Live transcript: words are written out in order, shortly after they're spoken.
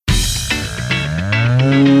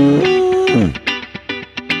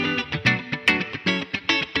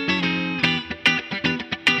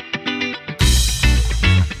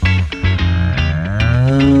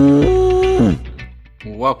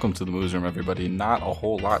Welcome to the Moos Room, everybody. Not a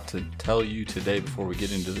whole lot to tell you today before we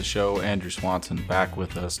get into the show. Andrew Swanson back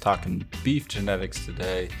with us talking beef genetics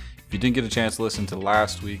today. If you didn't get a chance to listen to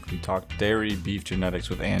last week, we talked dairy beef genetics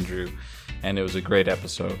with Andrew, and it was a great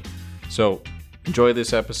episode. So enjoy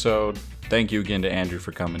this episode. Thank you again to Andrew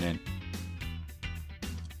for coming in.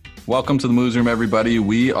 Welcome to the Moos Room, everybody.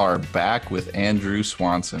 We are back with Andrew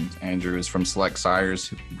Swanson. Andrew is from Select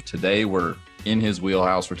Sires. Today we're in his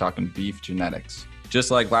wheelhouse. We're talking beef genetics. Just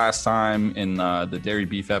like last time in the dairy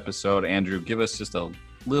beef episode, Andrew, give us just a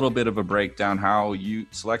little bit of a breakdown how you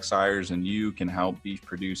Select Sires and you can help beef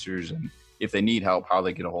producers, and if they need help, how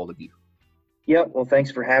they get a hold of you. Yep. Well, thanks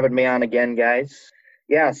for having me on again, guys.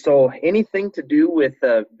 Yeah. So anything to do with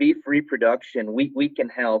beef reproduction, we can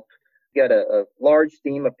help. We got a large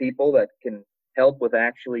team of people that can help with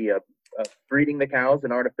actually breeding the cows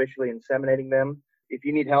and artificially inseminating them. If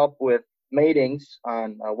you need help with matings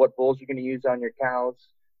on what bulls you're going to use on your cows,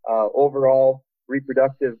 overall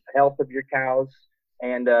reproductive health of your cows,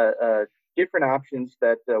 and different options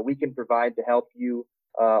that we can provide to help you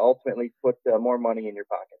ultimately put more money in your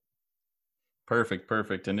pocket.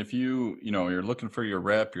 Perfect. And if you're looking for your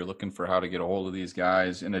rep, you're looking for how to get a hold of these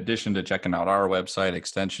guys, in addition to checking out our website,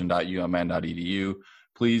 extension.umn.edu,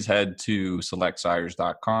 please head to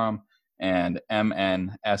selectsires.com and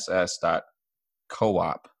mnss.coop.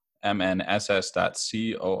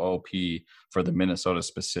 mnss.coop for the Minnesota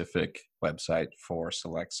specific website for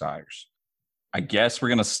Select Sires. I guess we're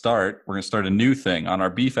going to start a new thing on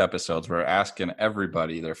our beef episodes. We're asking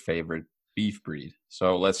everybody their favorite beef breed.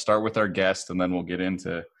 So let's start with our guest, and then we'll get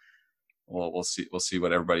into, we'll see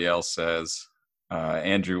what everybody else says.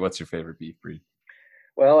 Andrew, what's your favorite beef breed?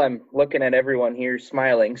 Well, I'm looking at everyone here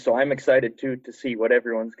smiling, so I'm excited too to see what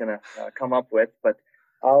everyone's going to come up with. But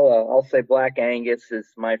I'll say Black Angus is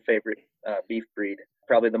my favorite beef breed.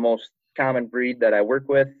 Probably the most common breed that I work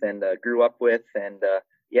with and grew up with, and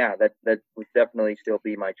that would definitely still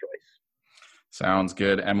be my choice. Sounds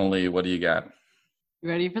good. Emily, what do you got? You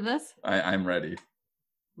ready for this? I'm ready.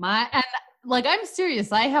 I'm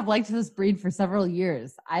serious. I have liked this breed for several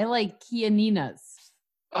years. I like Chianinas.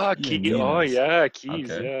 Keys,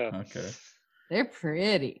 okay. They're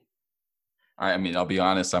pretty. I mean, I'll be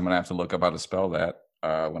honest, I'm going to have to look up how to spell that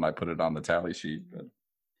when I put it on the tally sheet. But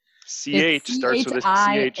CH starts with a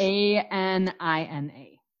CH.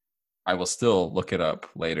 Chianina. I will still look it up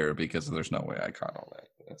later because there's no way I caught all that.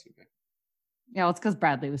 But that's okay. Yeah, well, it's because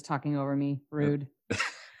Bradley was talking over me. Rude.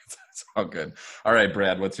 It's all good. All right,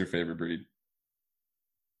 Brad, what's your favorite breed?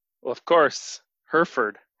 Well, of course,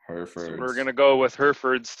 Hereford. So we're going to go with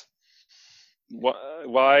Herefords.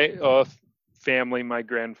 Why? Family. My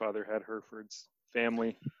grandfather had Herefords.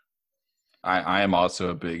 Family. I am also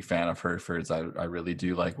a big fan of Herefords. I really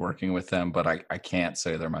do like working with them, but I can't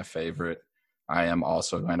say they're my favorite. I am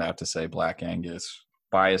also going to have to say Black Angus.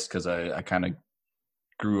 Biased because I kind of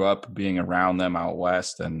grew up being around them out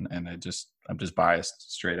west, and I'm just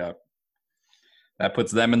biased straight up. That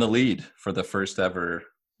puts them in the lead for the first ever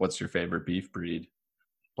what's your favorite beef breed?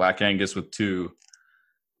 Black Angus with 2,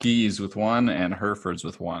 Keys with 1, and Herefords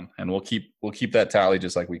with 1. And we'll keep that tally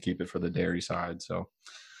just like we keep it for the dairy side. So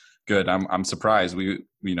good. I'm surprised.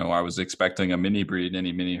 I was expecting a mini breed,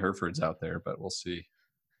 any mini Herefords out there, but we'll see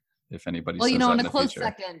if anybody says that in the close future.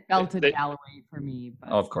 Second, Belted Gallery for me. But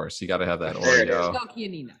of course, you got to have that There it is. Oreo. Go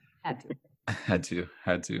Chianina. Had to.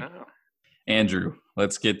 Oh. Andrew,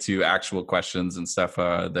 let's get to actual questions and stuff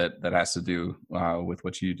that has to do with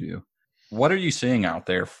what you do. What are you seeing out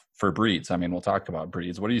there for breeds? I mean, we'll talk about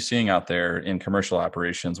breeds. What are you seeing out there in commercial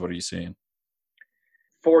operations? What are you seeing?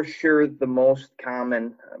 For sure, the most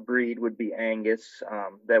common breed would be Angus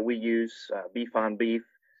that we use beef on beef.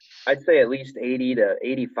 I'd say at least 80 to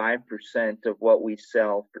 85% of what we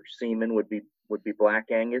sell for semen would be Black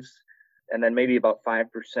Angus, and then maybe about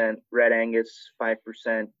 5% Red Angus, 5%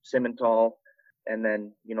 Simmental, and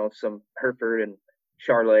then some Hereford and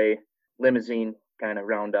Charolais, Limousin kind of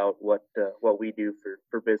round out what we do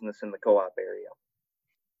for business in the co-op area.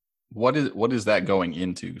 What is that going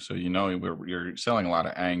into? So you're selling a lot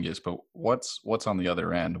of Angus, but what's on the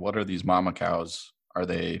other end? What are these mama cows? Are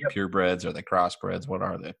they purebreds? Are they crossbreds? What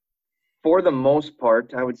are they? For the most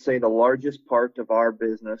part, I would say the largest part of our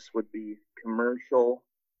business would be commercial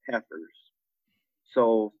heifers.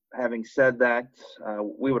 So having said that,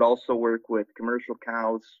 we would also work with commercial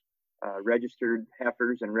cows, registered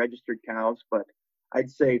heifers and registered cows, but I'd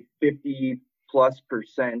say 50+%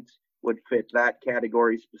 would fit that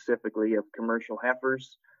category specifically of commercial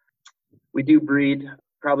heifers. We do breed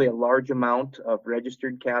probably a large amount of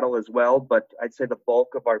registered cattle as well, but I'd say the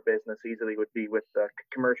bulk of our business easily would be with the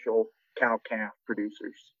commercial cow-calf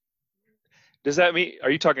producers. Does that mean,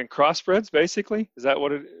 are you talking crossbreds basically? Is that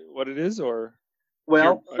what it is, or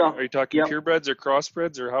Well, so are you talking yep, purebreds or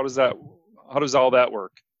crossbreds, or how does all that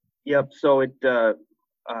work? yep. So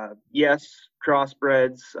yes,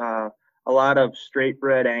 crossbreds, a lot of straight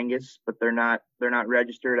bred Angus, but they're not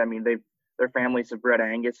registered. I mean, their families have bred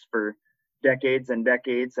Angus for decades and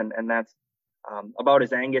decades, and that's about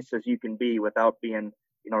as Angus as you can be without being,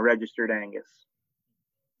 registered Angus.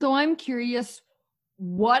 So I'm curious,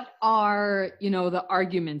 what are, the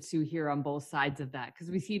arguments you hear on both sides of that? Because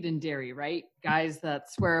we see it in dairy, right? Guys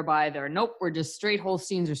that swear by their, nope, we're just straight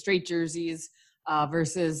Holsteins or straight Jerseys,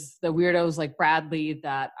 versus the weirdos like Bradley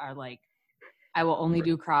that are like, I will only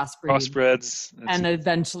do crossbreed Crossbreds. and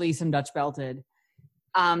eventually some Dutch belted.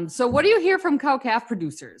 So what do you hear from cow-calf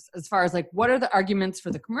producers as far as like, what are the arguments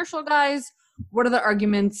for the commercial guys? What are the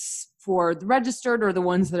arguments for the registered or the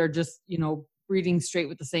ones that are just, breeding straight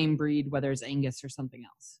with the same breed, whether it's Angus or something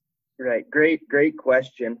else? Right. Great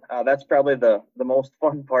question. That's probably the most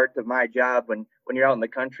fun part of my job. When you're out in the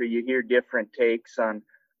country, you hear different takes on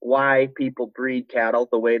why people breed cattle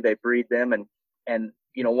the way they breed them. And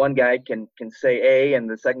one guy can say A and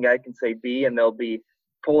the second guy can say B, and they'll be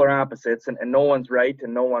polar opposites, and no one's right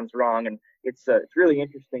and no one's wrong. And it's really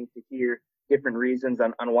interesting to hear different reasons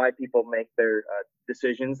on why people make their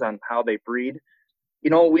decisions on how they breed.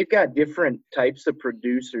 We've got different types of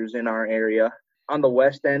producers in our area. On the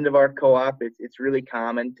west end of our co-op, it's really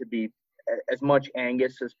common to be as much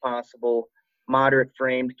Angus as possible, moderate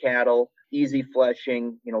framed cattle, easy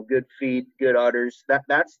fleshing, good feed, good udders.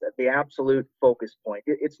 That's the absolute focus point.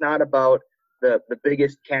 It's not about the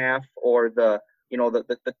biggest calf or the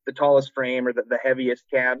tallest frame or the heaviest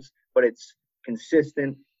calves, but it's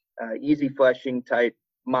consistent, easy fleshing type,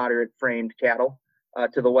 moderate framed cattle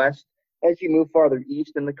to the west. As you move farther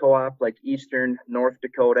east in the co-op, like eastern North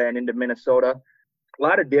Dakota and into Minnesota, a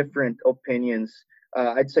lot of different opinions.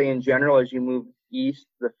 I'd say in general, as you move east,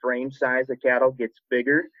 the frame size of cattle gets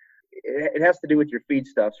bigger. It has to do with your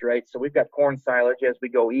feedstuffs, right? So we've got corn silage as we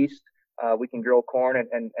go east. We can grow corn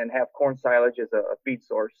and have corn silage as a feed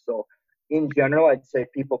source. So in general, I'd say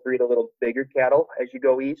people breed a little bigger cattle as you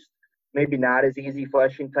go east. Maybe not as easy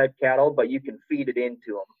fleshing type cattle, but you can feed it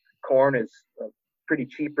into them. Corn is pretty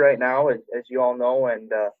cheap right now, as you all know, and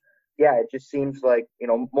yeah, it just seems like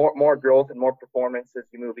more growth and more performance as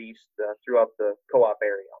you move east throughout the co-op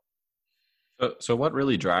area. So what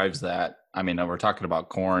really drives that? I mean, we're talking about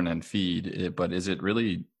corn and feed, but is it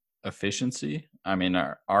really efficiency? I mean,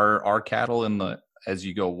 are cattle as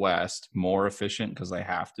you go west more efficient because they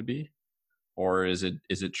have to be, or is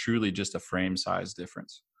it truly just a frame size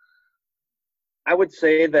difference? I would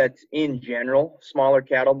say that in general, smaller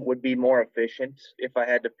cattle would be more efficient if I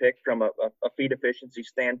had to pick from a feed efficiency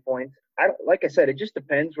standpoint. Like I said, it just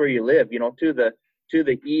depends where you live. To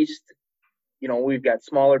the east, we've got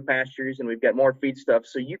smaller pastures and we've got more feed stuff,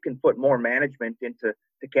 so you can put more management into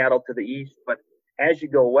the cattle to the east. But as you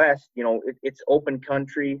go west, it's open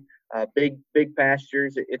country, big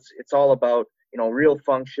pastures. It's all about real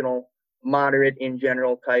functional, moderate in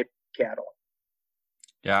general type cattle.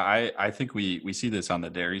 Yeah, I think we see this on the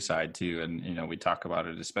dairy side too, and we talk about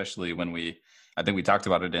it, especially I think we talked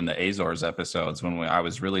about it in the Azores episodes when I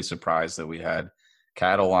was really surprised that we had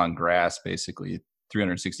cattle on grass basically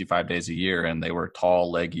 365 days a year, and they were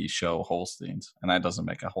tall, leggy show Holsteins, and that doesn't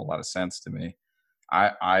make a whole lot of sense to me.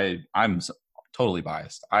 I'm totally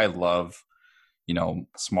biased. I love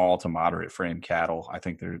small to moderate frame cattle. I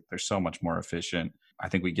think they're so much more efficient. I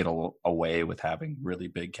think we get away with having really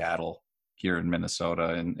big cattle here in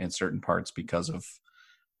Minnesota and in certain parts because of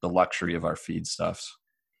the luxury of our feedstuffs.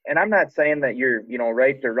 And I'm not saying that you're,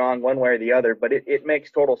 right or wrong one way or the other, but it makes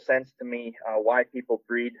total sense to me why people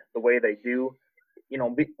breed the way they do.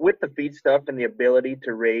 With the feed stuff and the ability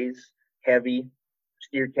to raise heavy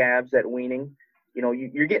steer calves at weaning,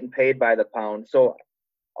 you're getting paid by the pound. So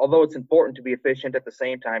although it's important to be efficient at the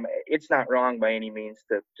same time, it's not wrong by any means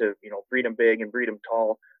to breed them big and breed them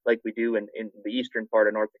tall like we do in the eastern part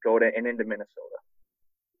of North Dakota and into Minnesota.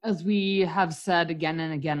 As we have said again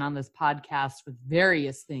and again on this podcast with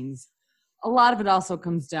various things, a lot of it also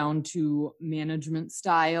comes down to management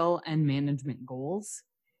style and management goals.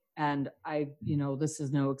 And this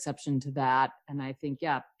is no exception to that. And I think,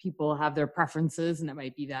 people have their preferences, and it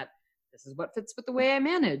might be that this is what fits with the way I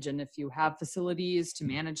manage. And if you have facilities to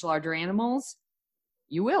manage larger animals,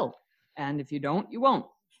 you will. And if you don't, you won't.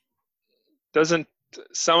 Doesn't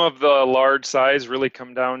some of the large size really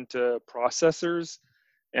come down to processors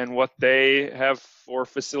and what they have for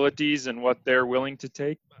facilities and what they're willing to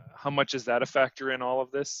take? How much is that a factor in all of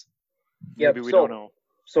this? Maybe we don't know.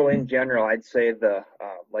 So in general, I'd say the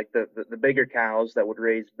bigger cows that would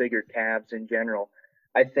raise bigger calves in general,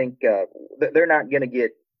 I think they're not going to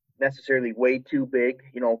get necessarily way too big,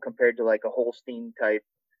 compared to like a Holstein type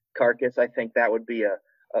carcass. I think that would be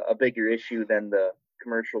a bigger issue than the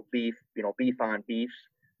commercial beef, beef on beef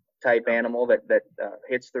type animal that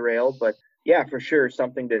hits the rail. But yeah, for sure,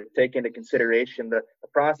 something to take into consideration. The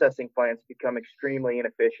processing plants become extremely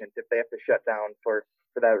inefficient if they have to shut down for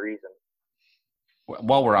that reason.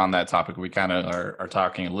 While we're on that topic, we kind of are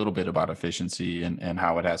talking a little bit about efficiency and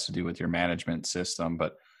how it has to do with your management system.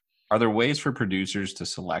 But are there ways for producers to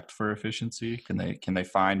select for efficiency? Can they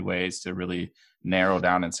find ways to really narrow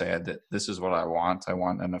down and say that this is what I want? I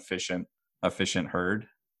want an efficient herd.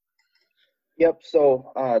 Yep.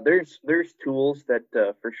 So there's tools that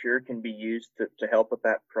for sure can be used to help with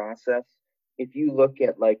that process. If you look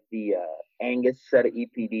at like the Angus set of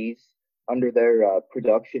EPDs under their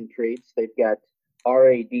production traits, they've got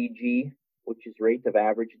RADG, which is rate of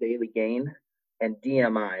average daily gain, and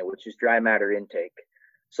DMI, which is dry matter intake.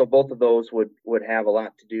 So both of those would have a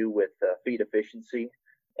lot to do with feed efficiency,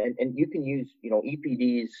 and you can use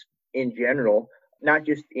EPDs in general, not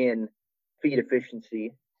just in feed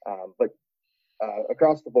efficiency, but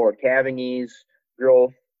across the board: calving ease,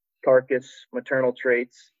 growth, carcass, maternal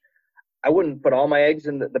traits. I wouldn't put all my eggs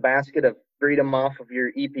in the basket of breed them off of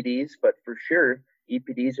your EPDs, but for sure,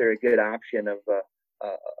 EPDs are a good option of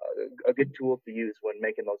a good tool to use when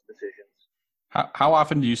making those decisions. How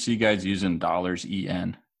often do you see guys using dollars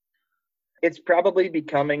EN? It's probably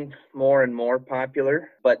becoming more and more popular,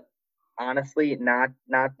 but honestly, not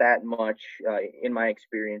that much in my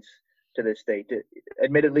experience to this date.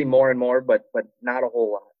 Admittedly, more and more, but not a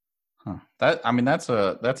whole lot.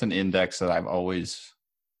 That's an index that I've always.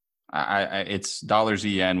 It's dollars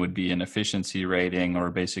EN would be an efficiency rating, or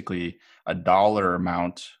basically a dollar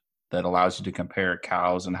amount that allows you to compare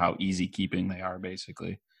cows and how easy keeping they are.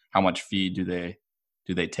 Basically, how much feed do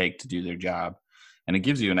they take to do their job, and it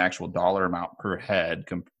gives you an actual dollar amount per head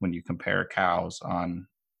when you compare cows on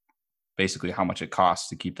basically how much it costs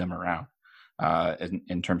to keep them around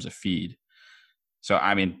in terms of feed. So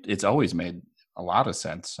it's always made a lot of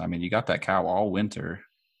sense. You got that cow all winter.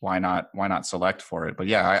 Why not select for it? But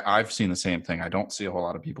yeah, I've seen the same thing. I don't see a whole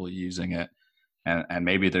lot of people using it, and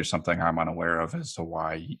maybe there's something I'm unaware of as to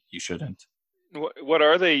why you shouldn't. What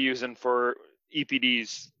are they using for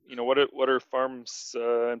EPDs? What are farms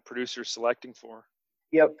and producers selecting for?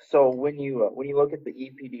 Yep. So when you look at the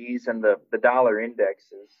EPDs and the dollar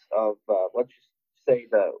indexes of let's just say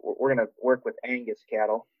we're going to work with Angus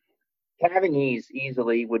cattle. Calving ease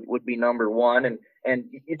easily would be number one, and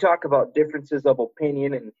you talk about differences of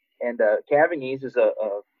opinion, and calving ease is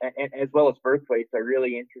as well as birth weights are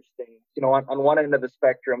really interesting. On one end of the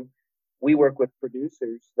spectrum, we work with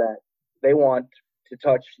producers that they want to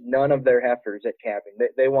touch none of their heifers at calving.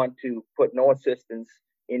 They want to put no assistance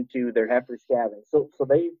into their heifers calving. So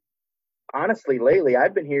they honestly lately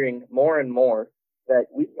I've been hearing more and more that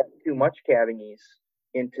we've got too much calving ease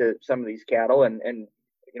into some of these cattle, and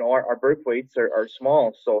our birth weights are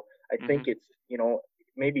small. So I think it's,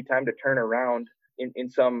 maybe time to turn around in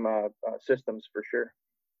some systems for sure.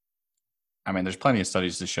 There's plenty of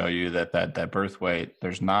studies to show you that birth weight,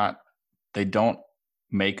 they don't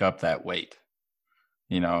make up that weight,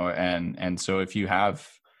 and so if you have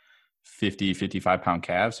 50, 55 pound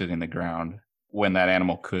calves sitting in the ground when that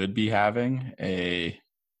animal could be having a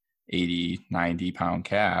 80, 90 pound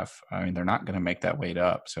calf, they're not going to make that weight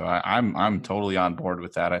up. So I'm totally on board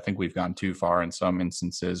with that. I think we've gone too far in some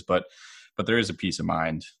instances, but there is a peace of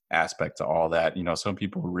mind aspect to all that. Some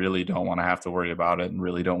people really don't want to have to worry about it and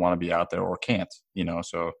really don't want to be out there or can't,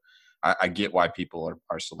 so I get why people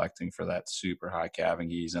are selecting for that super high calving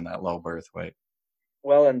ease and that low birth weight.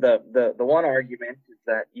 Well, and the one argument is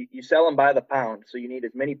that you sell them by the pound, so you need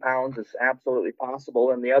as many pounds as absolutely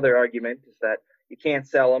possible. And the other argument is that you can't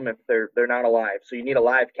sell them if they're not alive, so you need a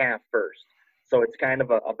live calf first. So it's kind of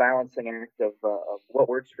a balancing act of what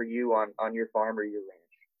works for you on your farm or your ranch.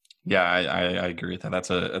 Yeah, I agree with that.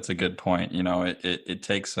 That's a good point. It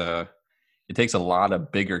takes a lot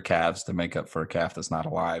of bigger calves to make up for a calf that's not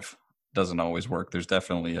alive. It doesn't always work. There's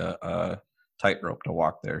definitely a tightrope to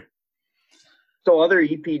walk there. So other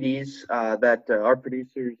EPDs that our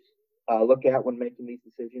producers look at when making these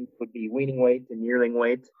decisions would be weaning weight and yearling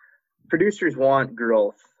weight. Producers want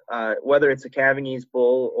growth, whether it's a calving ease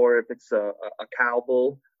bull or if it's a cow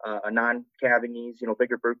bull, a non-calving ease,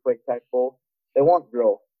 bigger birth weight type bull. They want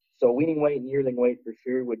growth. So weaning weight and yearling weight for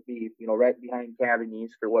sure would be, right behind calving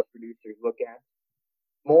ease for what producers look at.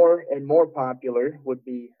 More and more popular would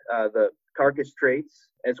be the carcass traits,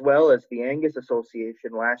 as well as the Angus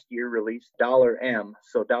Association last year released $M,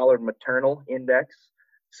 so dollar maternal index.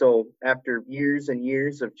 So after years and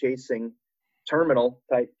years of chasing terminal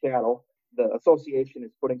type cattle, the association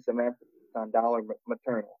is putting some emphasis on dollar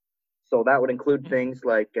maternal. So that would include things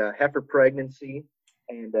like heifer pregnancy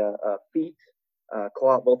and feet,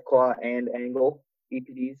 both claw and angle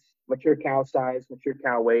EPDs, mature cow size, mature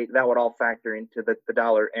cow weight. That would all factor into the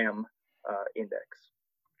 $M index.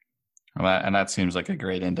 And that seems like a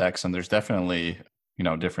great index. And there's definitely,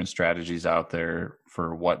 different strategies out there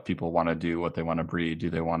for what people want to do, what they want to breed. Do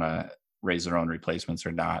they want to raise their own replacements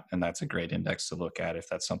or not? And that's a great index to look at if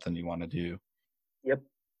that's something you want to do. Yep,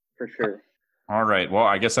 for sure. All right. Well,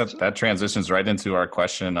 I guess that transitions right into our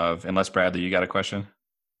question of, unless Bradley, you got a question?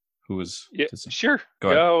 Who was? Yeah, sure. Go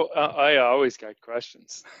ahead. I always got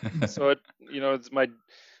questions. So it's my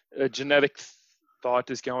genetic thought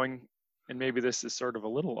is going, and maybe this is sort of a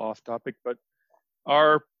little off topic, but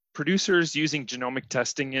are producers using genomic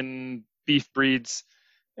testing in beef breeds,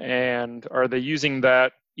 and are they using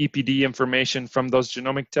that EPD information from those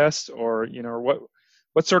genomic tests, or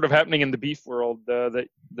what's sort of happening in the beef world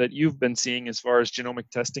that you've been seeing as far as genomic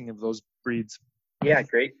testing of those breeds? Yeah,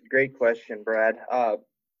 great question, Brad.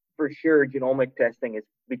 For sure, genomic testing has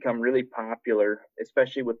become really popular,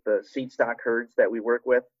 especially with the seed stock herds that we work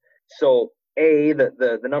with. So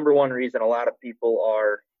the number one reason a lot of people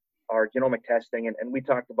are genomic testing, and we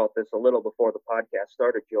talked about this a little before the podcast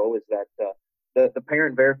started, Joe, is that the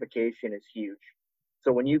parent verification is huge.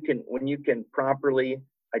 So when you can properly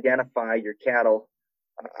identify your cattle,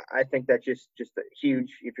 I think that's just a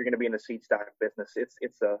huge. If you're going to be in the seed stock business,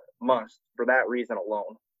 it's a must for that reason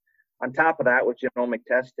alone. On top of that, with genomic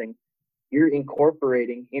testing, you're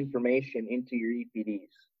incorporating information into your EPDs.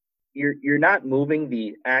 You're not moving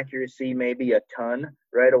the accuracy maybe a ton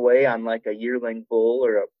right away on like a yearling bull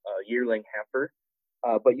or a yearling heifer,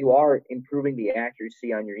 but you are improving the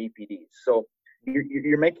accuracy on your EPDs. So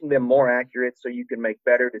you're making them more accurate so you can make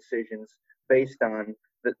better decisions based on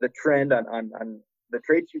the trend on the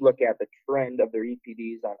traits you look at, the trend of their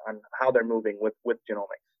EPDs on how they're moving with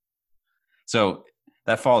genomics. So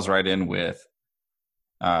that falls right in with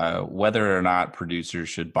whether or not producers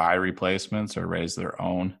should buy replacements or raise their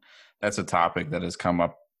own. That's a topic that has come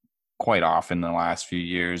up quite often in the last few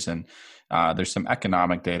years. And there's some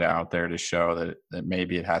economic data out there to show that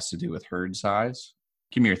maybe it has to do with herd size.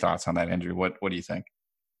 Give me your thoughts on that, Andrew. What do you think?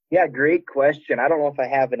 Yeah, great question. I don't know if I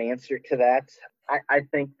have an answer to that. I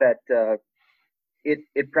think that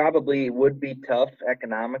it probably would be tough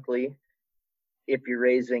economically. If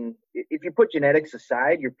you put genetics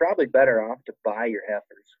aside, you're probably better off to buy your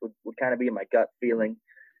heifers, would kind of be my gut feeling.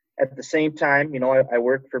 At the same time, I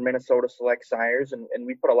work for Minnesota Select Sires, and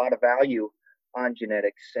we put a lot of value on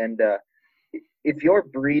genetics. And if you're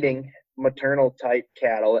breeding maternal type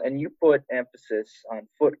cattle and you put emphasis on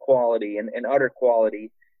foot quality and udder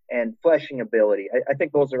quality and fleshing ability, I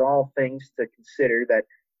think those are all things to consider, that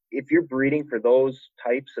if you're breeding for those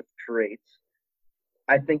types of traits,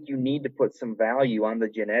 I think you need to put some value on the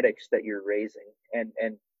genetics that you're raising,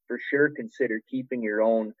 and for sure consider keeping your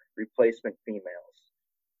own replacement females.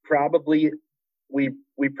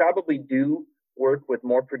 We probably do work with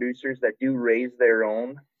more producers that do raise their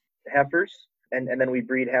own heifers, and then we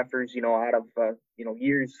breed heifers, out of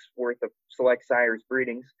years worth of Select Sires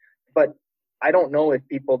breedings. But I don't know if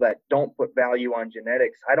people that don't put value on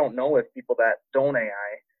genetics, I don't know if people that don't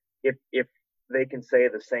AI, if they can say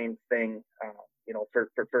the same thing,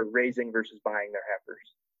 for raising versus buying their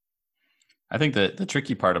heifers. I think that the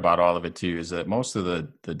tricky part about all of it too is that most of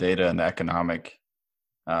the data and the economic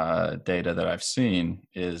data that I've seen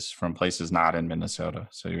is from places not in Minnesota.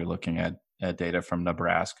 So you're looking at data from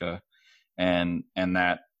Nebraska, and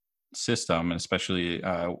that system, especially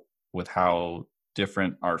with how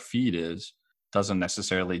different our feed is, doesn't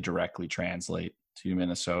necessarily directly translate to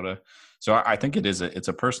Minnesota. So I think it's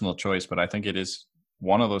a personal choice, but I think it is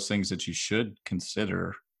one of those things that you should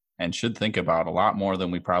consider and should think about a lot more than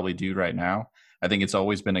we probably do right now. I think it's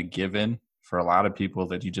always been a given for a lot of people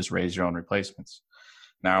that you just raise your own replacements.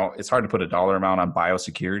 Now, it's hard to put a dollar amount on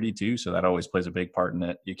biosecurity too, so that always plays a big part in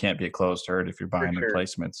it. You can't be a closed herd if you're buying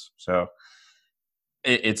replacements. So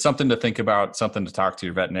it's something to think about, something to talk to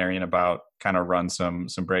your veterinarian about, kind of run some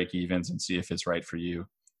break evens and see if it's right for you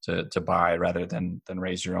to buy rather than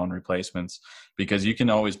raise your own replacements. Because you can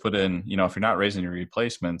always put in, if you're not raising your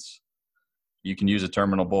replacements, you can use a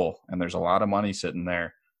terminal bull, and there's a lot of money sitting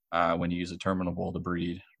there when you use a terminal bull to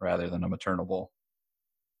breed rather than a maternal bull.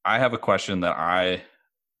 I have a question that I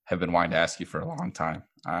have been wanting to ask you for a long time.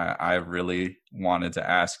 I really wanted to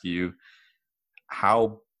ask you,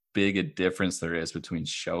 how big a difference there is between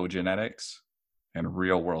show genetics and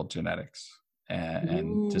real world genetics.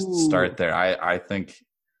 And just start there. I think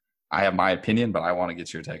I have my opinion, but I want to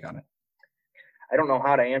get your take on it. I don't know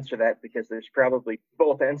how to answer that because there's probably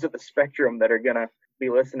both ends of the spectrum that are going to be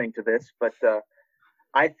listening to this. But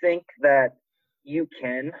I think that you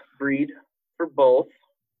can breed for both.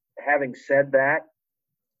 Having said that,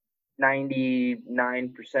 99%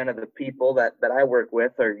 of the people that I work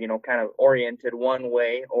with are, kind of oriented one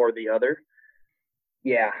way or the other.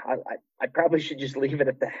 Yeah, I probably should just leave it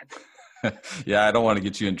at that. Yeah, I don't want to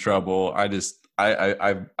get you in trouble.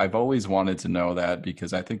 I've always wanted to know that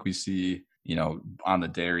because I think we see, on the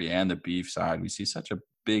dairy and the beef side, we see such a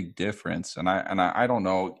big difference. And I don't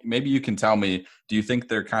know, maybe you can tell me, do you think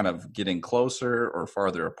they're kind of getting closer or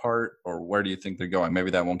farther apart, or where do you think they're going?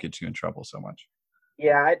 Maybe that won't get you in trouble so much.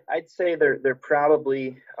 Yeah, I'd say they're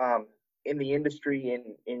probably in the industry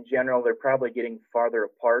in general, they're probably getting farther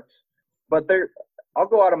apart. But I'll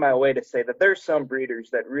go out of my way to say that there's some breeders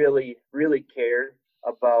that really, really care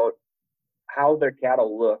about how their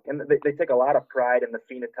cattle look, and they take a lot of pride in the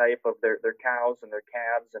phenotype of their cows and their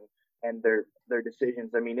calves and their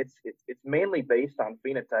decisions. I mean, it's mainly based on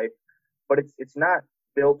phenotype, but it's not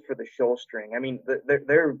built for the show string. I mean,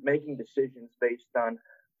 they're making decisions based on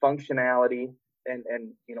functionality and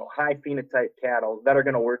high phenotype cattle that are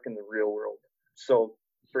going to work in the real world. So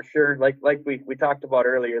for sure, like we talked about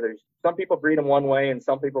earlier, there's some people breed them one way and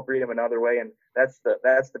some people breed them another way, and that's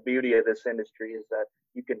the beauty of this industry, is that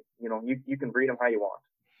you can breed them how you want.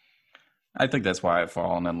 I think that's why I've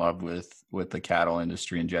fallen in love with the cattle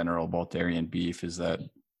industry in general, both dairy and beef, is that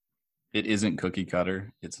it isn't cookie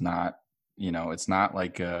cutter. It's not, it's not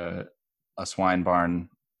like a swine barn.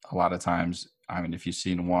 A lot of times, I mean, if you've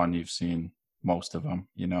seen one, you've seen most of them,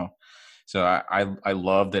 So I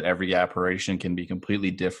love that every operation can be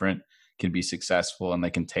completely different, can be successful, and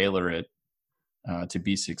they can tailor it to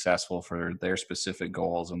be successful for their specific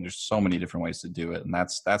goals. And there's so many different ways to do it. And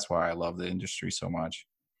that's why I love the industry so much.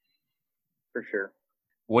 For sure.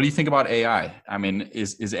 What do you think about AI? I mean,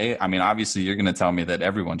 is AI, I mean, obviously you're going to tell me that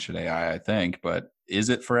everyone should AI, I think, but is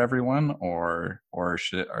it for everyone or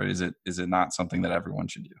is it not something that everyone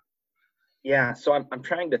should do? Yeah, so I'm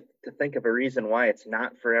trying to think of a reason why it's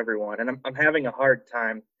not for everyone, and I'm having a hard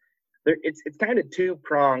time. It's kind of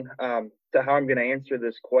two-pronged to how I'm going to answer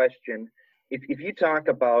this question. If you talk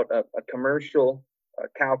about a commercial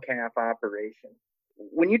cow-calf operation,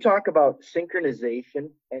 when you talk about synchronization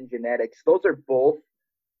and genetics, those are both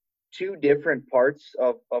two different parts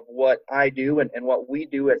of what I do and what we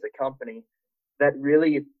do as a company that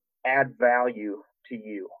really add value to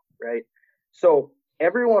you, right? So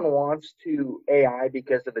everyone wants to AI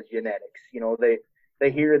because of the genetics. They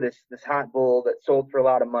hear this hot bull that sold for a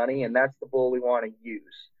lot of money, and that's the bull we want to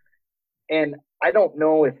use. And I don't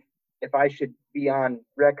know if I should be on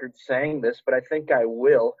record saying this, but I think I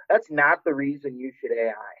will. That's not the reason you should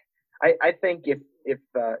AI. I think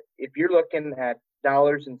if you're looking at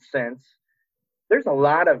dollars and cents, there's a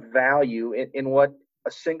lot of value in what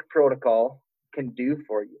a sync protocol can do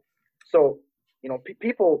for you. So,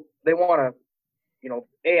 people, they want to,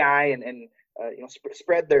 AI and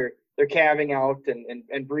spread their calving out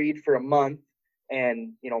and breed for a month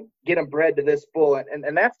and, get them bred to this bull.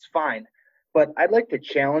 And that's fine. But I'd like to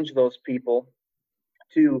challenge those people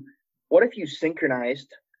to, what if you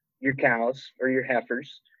synchronized your cows or your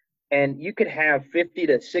heifers, and you could have 50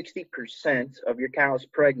 to 60% of your cows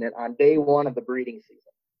pregnant on day one of the breeding season.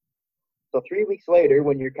 So 3 weeks later,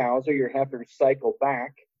 when your cows or your heifers cycle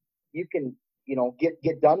back, you can,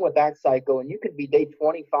 get done with that cycle, and you could be day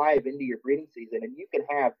 25 into your breeding season, and you can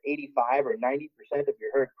have 85 or 90% of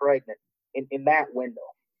your herd pregnant in that window.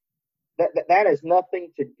 That has nothing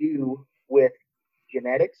to do with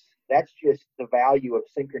genetics. That's just the value of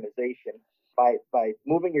synchronization by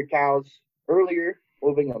moving your cows earlier,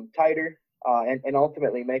 moving them tighter, and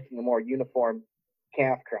ultimately making a more uniform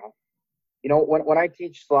calf crop. When I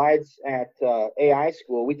teach slides at AI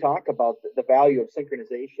school, we talk about the value of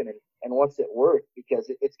synchronization and what's it worth, because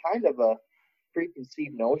it's kind of a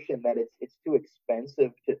preconceived notion that it's too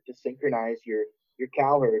expensive to synchronize your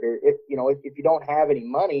cow herd, or if you don't have any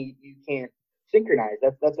money, you can't synchronize.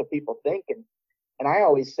 That's what people think, and I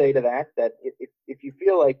always say to that if you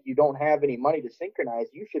feel like you don't have any money to synchronize,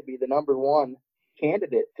 you should be the number one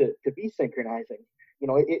candidate to be synchronizing.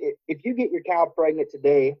 If you get your cow pregnant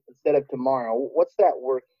today instead of tomorrow, what's that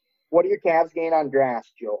worth? What do your calves gain on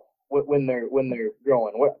grass, Joe, when they're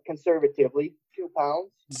growing? What, conservatively, 2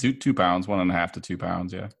 pounds? 2 pounds, 1.5 to 2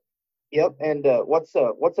 pounds, yeah. Yep. And what's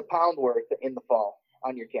a pound worth in the fall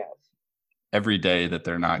on your calves? Every day that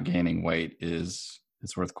they're not gaining weight is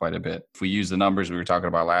it's worth quite a bit. If we use the numbers we were talking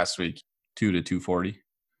about last week, 2 to 240.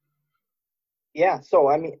 Yeah, so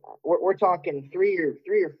I mean, we're talking $3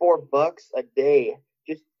 or $4 a day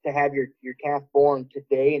just to have your calf born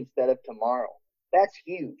today instead of tomorrow. That's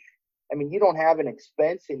huge. I mean, you don't have an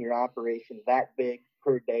expense in your operation that big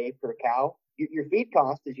per day per cow. Your feed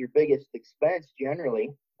cost is your biggest expense generally,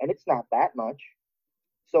 and it's not that much.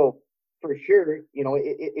 So for sure,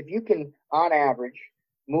 if you can, on average,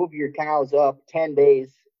 move your cows up 10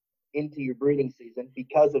 days into your breeding season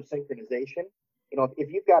because of synchronization, if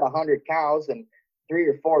you've got 100 cows and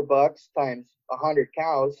 $3 or $4 times 100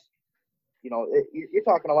 cows, you're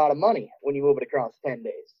talking a lot of money when you move it across 10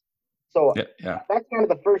 days. So yeah. that's kind of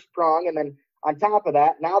the first prong. And then on top of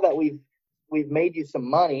that, now that we've made you some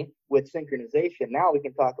money with synchronization, now we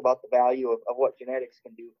can talk about the value of what genetics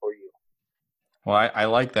can do for you. Well, I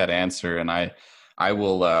like that answer, and I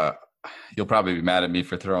will. You'll probably be mad at me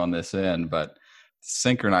for throwing this in, but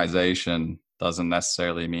synchronization doesn't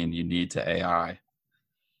necessarily mean you need to AI.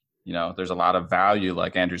 There's a lot of value,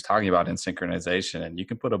 like Andrew's talking about, in synchronization, and you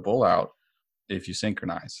can put a bull out if you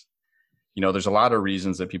synchronize. There's a lot of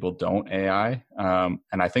reasons that people don't AI,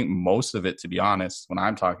 and I think most of it, to be honest, when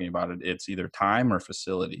I'm talking about it, it's either time or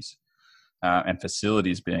facilities. And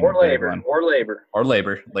facilities being a big one. Or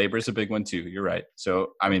labor. Labor is a big one too. You're right.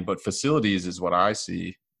 So, I mean, but facilities is what I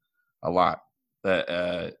see a lot.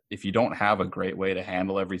 That if you don't have a great way to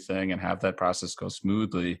handle everything and have that process go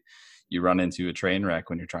smoothly, you run into a train wreck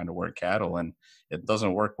when you're trying to work cattle, and it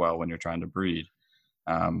doesn't work well when you're trying to breed.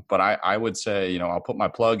 But I would say, I'll put my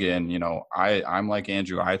plug in. I'm like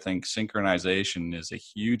Andrew. I think synchronization is a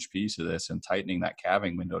huge piece of this, and tightening that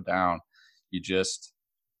calving window down.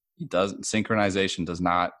 Synchronization does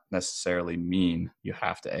not necessarily mean you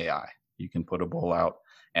have to AI. You can put a bull out,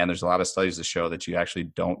 and there's a lot of studies that show that you actually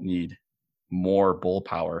don't need more bull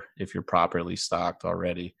power if you're properly stocked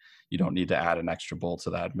already. You don't need to add an extra bull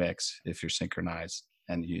to that mix if you're synchronized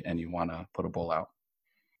and you want to put a bull out.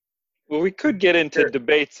 Well, we could get into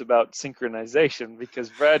debates about synchronization because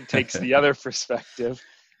Brad takes the other perspective.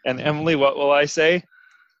 And Emily, what will I say?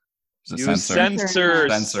 Use sensors.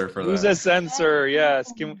 Sensor for use that. a sensor.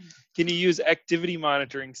 Yes. Can you use activity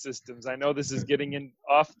monitoring systems? I know this is getting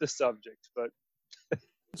off the subject, but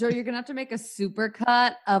Joe, you're gonna have to make a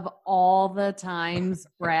supercut of all the times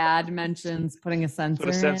Brad mentions putting a sensor.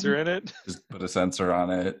 Put a sensor in it. Just put a sensor on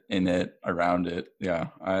it, in it, around it. Yeah,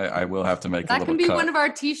 I will have to make a little cut. That can be one of our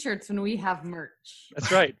T-shirts when we have merch. That's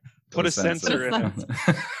right. Put a sensor in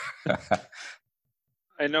it.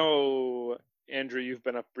 I know, Andrew, you've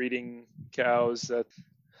been up breeding cows at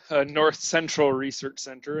North Central Research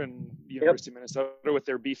Center in the University of Minnesota with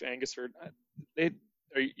their beef Angus herd.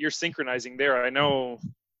 You're synchronizing there. I know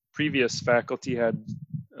previous faculty had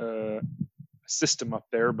a system up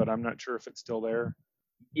there, but I'm not sure if it's still there.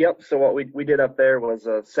 Yep. So what we did up there was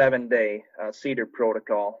a 7-day cedar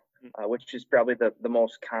protocol, which is probably the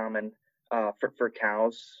most common for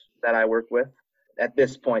cows that I work with at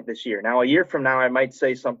this point this year. Now, a year from now, I might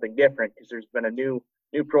say something different because there's been a new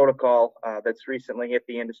protocol that's recently hit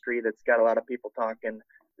the industry that's got a lot of people talking.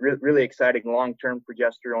 Really exciting long-term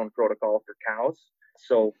progesterone protocol for cows.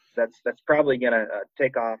 So that's probably going to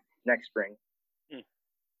take off next spring.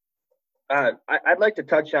 I'd like to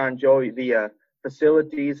touch on, Joey, the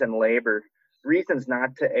facilities and labor reasons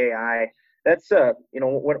not to AI. That's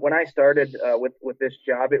when I started with this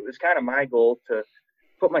job, it was kind of my goal to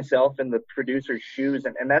put myself in the producer's shoes,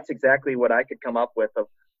 and that's exactly what I could come up with of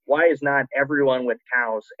why is not everyone with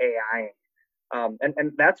cows AIing.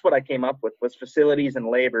 And that's what I came up with was facilities and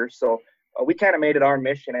labor. So we kind of made it our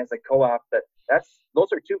mission as a co-op that those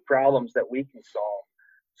are two problems that we can solve.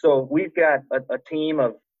 So we've got a team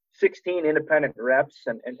of 16 independent reps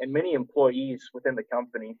and many employees within the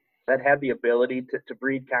company that have the ability to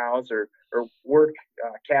breed cows or work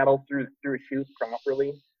cattle through a chute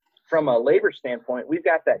properly. From a labor standpoint, we've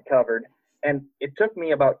got that covered. And it took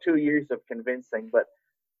me about 2 years of convincing, but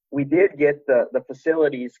we did get the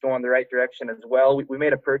facilities going the right direction as well. We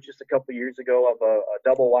made a purchase a couple years ago of a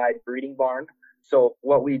double-wide breeding barn. So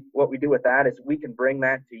what we do with that is we can bring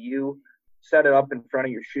that to you, set it up in front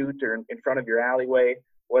of your chute or in front of your alleyway,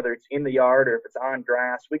 whether it's in the yard or if it's on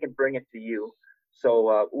grass, we can bring it to you.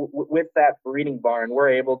 So with that breeding barn, we're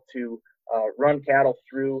able to run cattle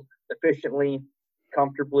through efficiently,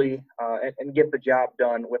 comfortably, and get the job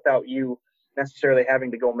done without you necessarily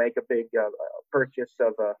having to go make a big purchase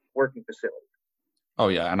of a working facility. Oh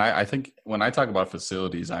yeah, and I think when I talk about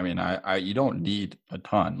facilities, I mean you don't need a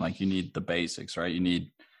ton. Like you need the basics, right? You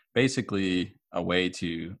need basically a way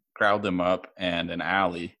to crowd them up and an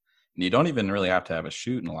alley. And you don't even really have to have a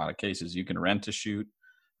chute in a lot of cases. You can rent a chute.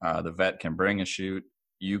 The vet can bring a chute.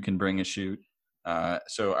 you can bring a chute.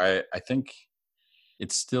 So I think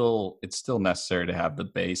it's still necessary to have the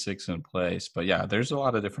basics in place. But yeah, there's a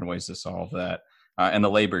lot of different ways to solve that. And the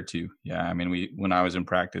labor too. Yeah, I mean, when I was in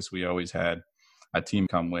practice, we always had a team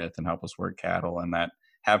come with and help us work cattle, and that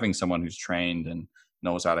having someone who's trained and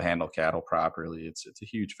knows how to handle cattle properly, it's a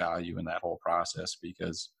huge value in that whole process,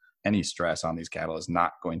 because any stress on these cattle is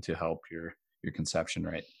not going to help your conception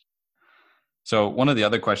rate. So one of the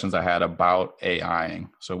other questions I had about AIing.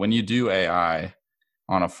 So when you do AI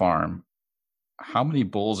on a farm, how many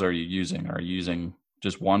bulls are you using? Are you using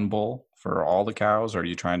just one bull for all the cows? Or are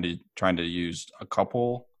you trying to use a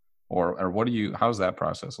couple, or what do you? How's that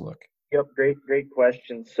process look? Yep, great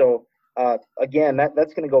question. So again,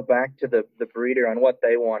 that's going to go back to the breeder on what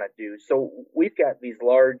they want to do. So we've got these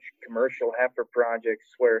large commercial heifer projects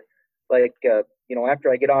where, like,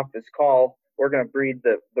 after I get off this call, we're going to breed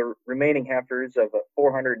the remaining heifers of a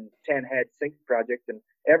 410 head sync project, and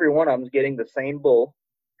every one of them's getting the same bull.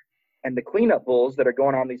 And the cleanup bulls that are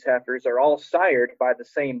going on these heifers are all sired by the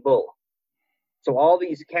same bull. So all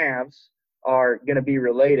these calves are going to be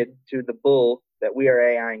related to the bull that we are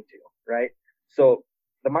AIing to, right? So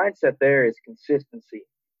the mindset there is consistency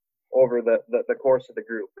over the course of the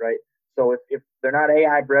group, right? So if they're not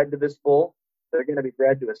AI bred to this bull, they're going to be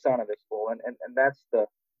bred to a son of this bull. And that's the,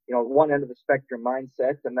 one end of the spectrum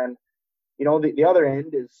mindset. And then, the other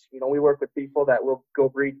end is, we work with people that will go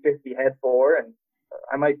breed 50 head for, and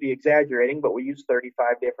I might be exaggerating, but we use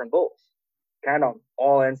 35 different bulls. Kind of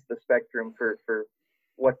all ends of the spectrum for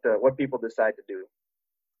what people decide to do.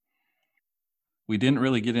 We didn't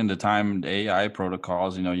really get into timed AI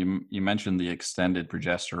protocols. You mentioned the extended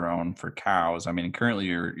progesterone for cows. I mean, currently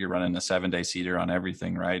you're running a 7-day cedar on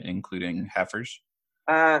everything, right, including heifers?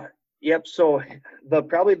 Yep. So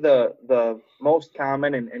probably the most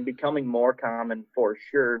common and becoming more common for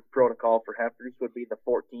sure protocol for heifers would be the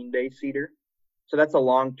 14-day cedar. So that's a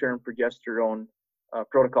long-term progesterone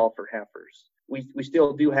protocol for heifers. We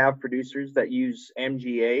still do have producers that use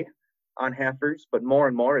MGA on heifers, but more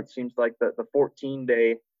and more it seems like the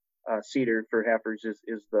 14-day cedar for heifers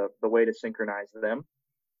is the way to synchronize them.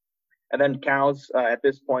 And then cows at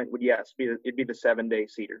this point would, it'd be the 7-day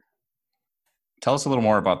cedar. Tell us a little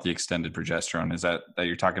more about the extended progesterone. Is that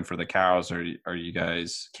you're talking for the cows, or are you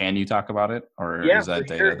guys, can you talk about it, or is that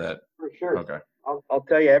data sure. that? For sure. Okay. I'll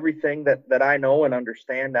tell you everything that I know and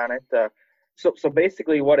understand on it. So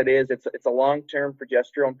basically what it is, it's a long-term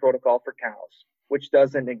progesterone protocol for cows, which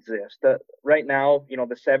doesn't exist. Right now,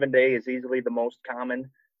 the 7-day is easily the most common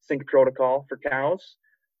sync protocol for cows.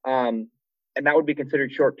 And that would be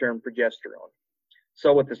considered short-term progesterone.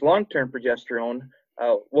 So with this long-term progesterone,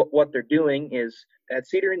 what they're doing is at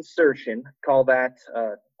cedar insertion, call that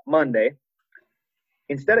Monday,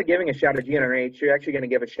 instead of giving a shot of GnRH, you're actually going to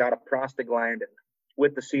give a shot of prostaglandin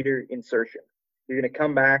with the cedar insertion. You're going to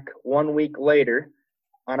come back 1 week later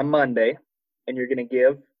on a Monday, and you're going to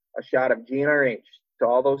give a shot of GnRH to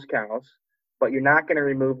all those cows, but you're not going to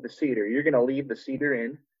remove the cedar. You're going to leave the cedar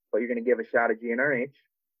in, but you're going to give a shot of GnRH.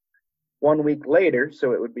 1 week later,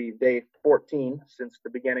 so it would be day 14 since the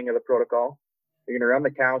beginning of the protocol, you're going to run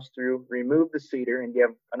the cows through, remove the cedar, and give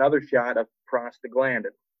another shot of prostaglandin.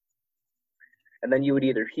 And then you would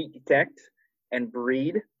either heat detect and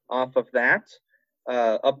breed off of that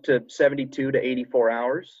up to 72 to 84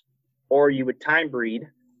 hours, or you would time breed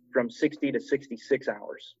from 60 to 66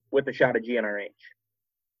 hours with a shot of GnRH.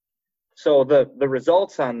 So the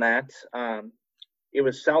results on that, it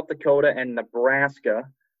was South Dakota and Nebraska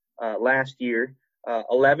last year,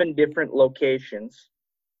 11 different locations,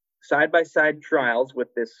 side-by-side trials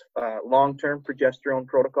with this long-term progesterone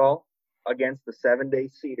protocol against the 7-day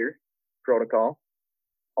cedar protocol.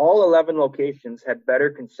 All 11 locations had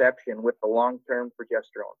better conception with the long-term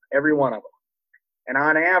progesterone, every one of them. And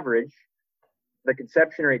on average, the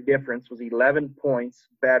conception rate difference was 11 points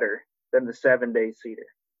better than the 7-day cedar.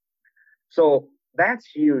 So that's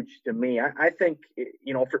huge to me. I think,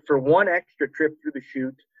 for one extra trip through the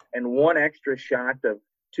chute and one extra shot of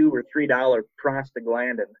 $2 or $3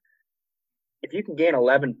 prostaglandin, if you can gain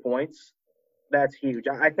 11 points, that's huge.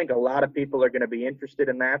 I think a lot of people are going to be interested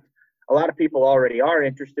in that. A lot of people already are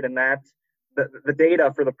interested in that. The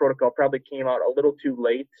data for the protocol probably came out a little too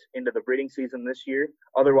late into the breeding season this year.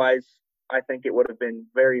 Otherwise, I think it would have been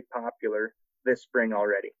very popular this spring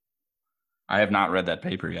already. I have not read that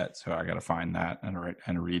paper yet, so I got to find that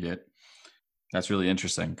and read it. That's really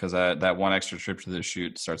interesting, because that one extra trip to the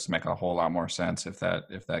chute starts to make a whole lot more sense if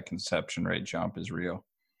that conception rate jump is real.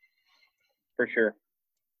 For sure.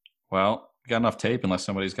 Well, we got enough tape unless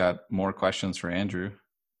somebody's got more questions for Andrew.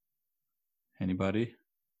 Anybody?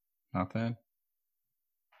 Nothing?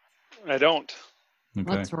 I don't. Okay.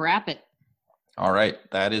 Let's wrap it. All right.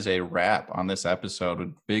 That is a wrap on this episode. A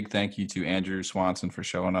big thank you to Andrew Swanson for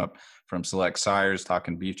showing up from Select Sires,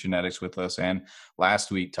 talking beef genetics with us, and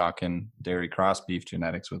last week talking dairy cross beef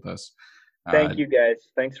genetics with us. Thank you, guys.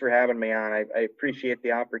 Thanks for having me on. I appreciate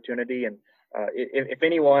the opportunity. And if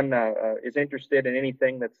anyone is interested in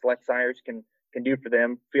anything that Select Sires can do for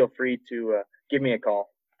them, feel free to give me a call.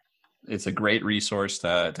 It's a great resource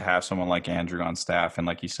to have someone like Andrew on staff. And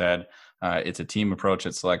like you said, it's a team approach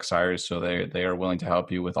at Select Sires, so they are willing to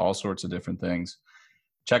help you with all sorts of different things.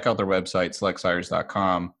 Check out their website,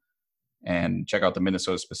 selectsires.com, and check out the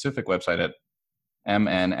Minnesota specific website at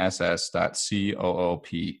mnss.coop.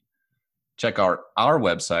 Check out our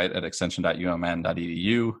website at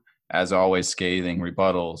extension.umn.edu. As always, scathing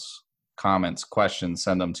rebuttals, comments, questions,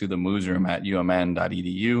 send them to the Moos room at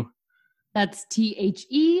umn.edu. That's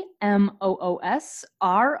THEMOOSROOM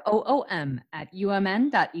at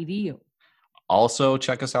umn.edu. Also,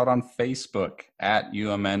 check us out on Facebook at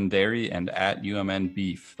UMN Dairy and at UMN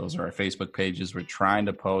Beef. Those are our Facebook pages. We're trying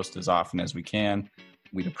to post as often as we can.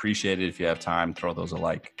 We'd appreciate it if you have time. Throw those a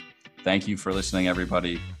like. Thank you for listening,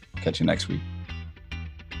 everybody. Catch you next week.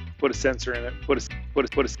 Put a sensor in it. Put a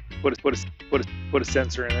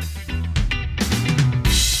sensor in it.